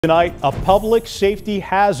Tonight, a public safety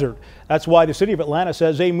hazard. That's why the city of Atlanta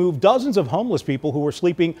says they moved dozens of homeless people who were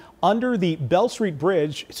sleeping under the Bell Street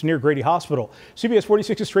Bridge. It's near Grady Hospital. CBS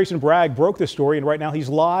 46's Trason Bragg broke this story, and right now he's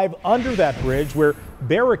live under that bridge where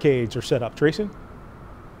barricades are set up. Trason?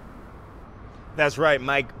 That's right,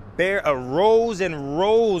 Mike. Rows and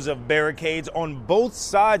rows of barricades on both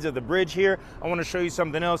sides of the bridge here. I want to show you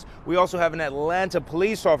something else. We also have an Atlanta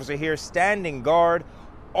police officer here standing guard.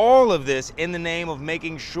 All of this in the name of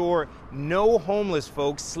making sure no homeless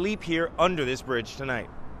folks sleep here under this bridge tonight.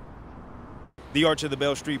 The arch of the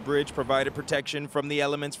Bell Street Bridge provided protection from the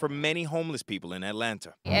elements for many homeless people in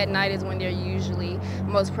Atlanta. At night is when they're usually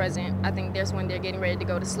most present. I think that's when they're getting ready to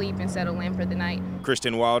go to sleep and settle in for the night.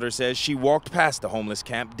 Kristen Wilder says she walked past the homeless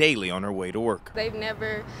camp daily on her way to work. They've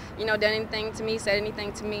never, done anything to me, said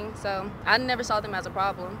anything to me, so I never saw them as a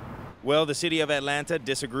problem. Well, the city of Atlanta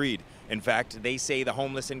disagreed. In fact, they say the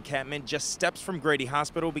homeless encampment just steps from Grady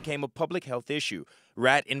Hospital became a public health issue.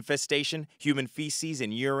 Rat infestation, human feces,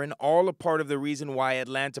 and urine, all a part of the reason why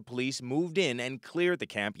Atlanta police moved in and cleared the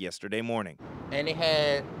camp yesterday morning. And they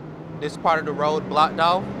had this part of the road blocked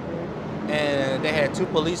off, and they had 2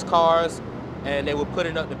 police cars, and they were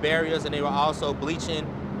putting up the barriers, and they were also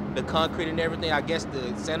bleaching the concrete and everything, I guess, to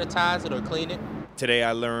sanitize it or clean it. Today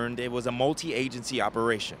I learned it was a multi-agency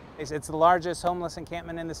operation. It's the largest homeless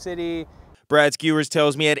encampment in the city. Brad Skewers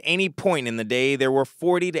tells me at any point in the day there were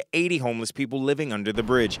 40 to 80 homeless people living under the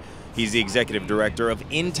bridge. He's the executive director of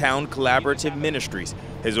In-Town Collaborative Ministries.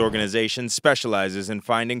 His organization specializes in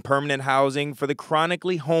finding permanent housing for the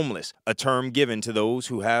chronically homeless, a term given to those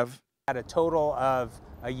who have Had a total of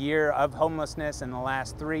a year of homelessness in the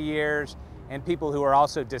last 3 years, and people who are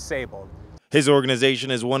also disabled. His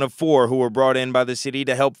organization is one of 4 who were brought in by the city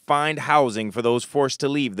to help find housing for those forced to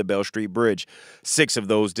leave the Bell Street Bridge. 6 of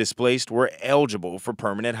those displaced were eligible for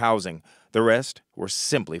permanent housing. The rest were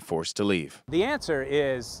simply forced to leave. The answer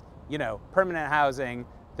is, permanent housing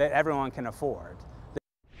that everyone can afford.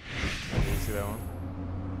 See that one?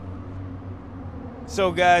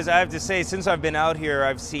 So guys, I have to say, since I've been out here,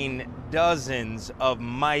 I've seen dozens of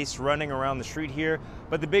mice running around the street here.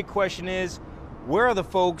 But the big question is, where are the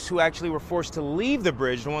folks who actually were forced to leave the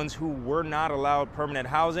bridge, the ones who were not allowed permanent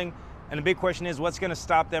housing? And the big question is, what's going to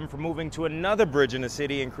stop them from moving to another bridge in the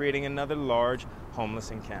city and creating another large homeless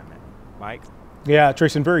encampment? Mike? Yeah,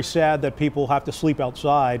 Trason, very sad that people have to sleep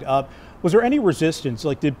outside. Was there any resistance?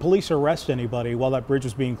 Did police arrest anybody while that bridge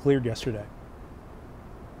was being cleared yesterday?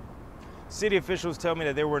 City officials tell me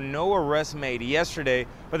that there were no arrests made yesterday,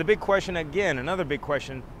 but the big question again, another big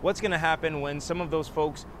question, what's going to happen when some of those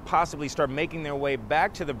folks possibly start making their way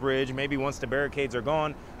back to the bridge, maybe once the barricades are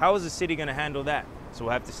gone? How is the city going to handle that? So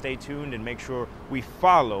we'll have to stay tuned and make sure we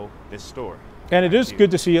follow this story. And it is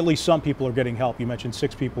good to see at least some people are getting help. You mentioned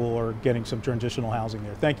 6 people are getting some transitional housing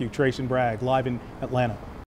there. Thank you, Trason Bragg, live in Atlanta.